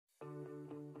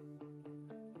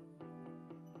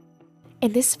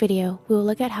In this video, we will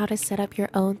look at how to set up your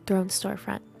own Throne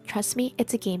storefront. Trust me,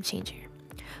 it's a game changer.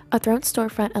 A Throne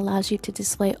storefront allows you to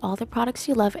display all the products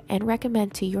you love and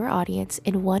recommend to your audience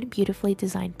in one beautifully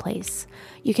designed place.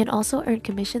 You can also earn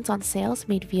commissions on sales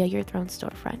made via your Throne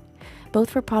storefront, both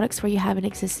for products where you have an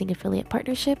existing affiliate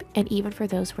partnership and even for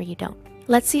those where you don't.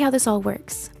 Let's see how this all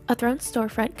works. A Throne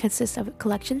storefront consists of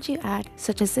collections you add,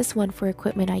 such as this one for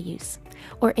equipment I use,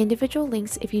 or individual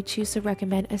links if you choose to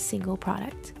recommend a single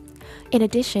product. In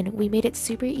addition, we made it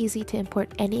super easy to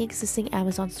import any existing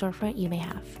Amazon storefront you may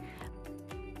have.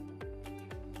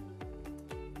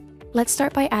 Let's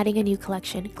start by adding a new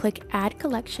collection. Click Add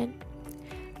Collection,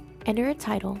 enter a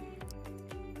title,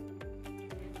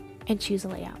 and choose a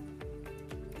layout.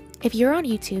 If you're on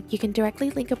YouTube, you can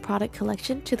directly link a product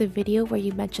collection to the video where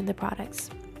you mention the products.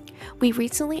 We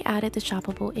recently added the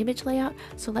shoppable image layout,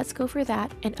 so let's go for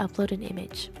that and upload an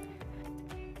image.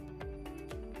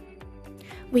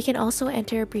 We can also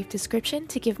enter a brief description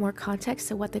to give more context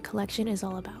to what the collection is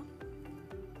all about.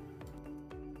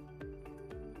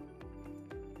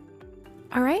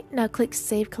 Alright, now click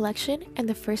Save Collection and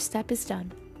the first step is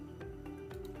done.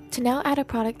 To now add a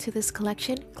product to this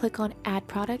collection, click on Add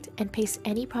Product and paste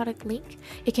any product link.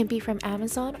 It can be from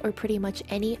Amazon or pretty much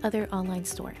any other online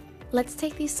store. Let's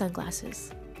take these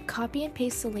sunglasses. Copy and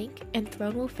paste the link and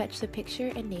Throne will fetch the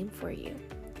picture and name for you.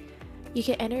 You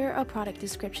can enter a product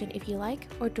description if you like,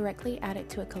 or directly add it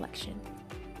to a collection.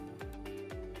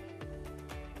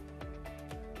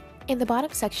 In the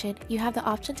bottom section, you have the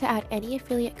option to add any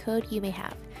affiliate code you may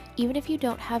have. Even if you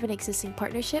don't have an existing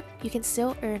partnership, you can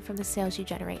still earn from the sales you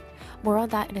generate. More on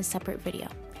that in a separate video.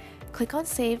 Click on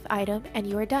Save Item and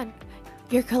you are done.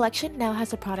 Your collection now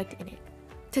has a product in it.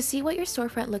 To see what your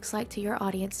storefront looks like to your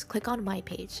audience, click on My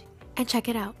Page and check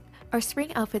it out. Our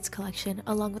spring outfits collection,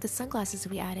 along with the sunglasses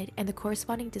we added and the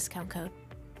corresponding discount code.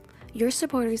 Your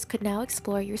supporters could now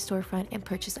explore your storefront and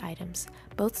purchase items.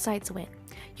 Both sides win.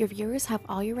 Your viewers have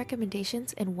all your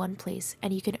recommendations in one place,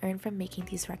 and you can earn from making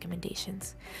these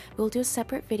recommendations. We'll do a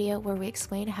separate video where we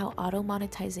explain how auto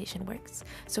monetization works.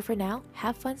 So for now,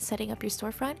 have fun setting up your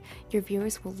storefront. Your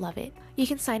viewers will love it. You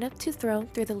can sign up to Throne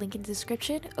through the link in the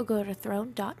description or go to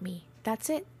throne.me. That's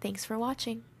it. Thanks for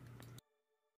watching.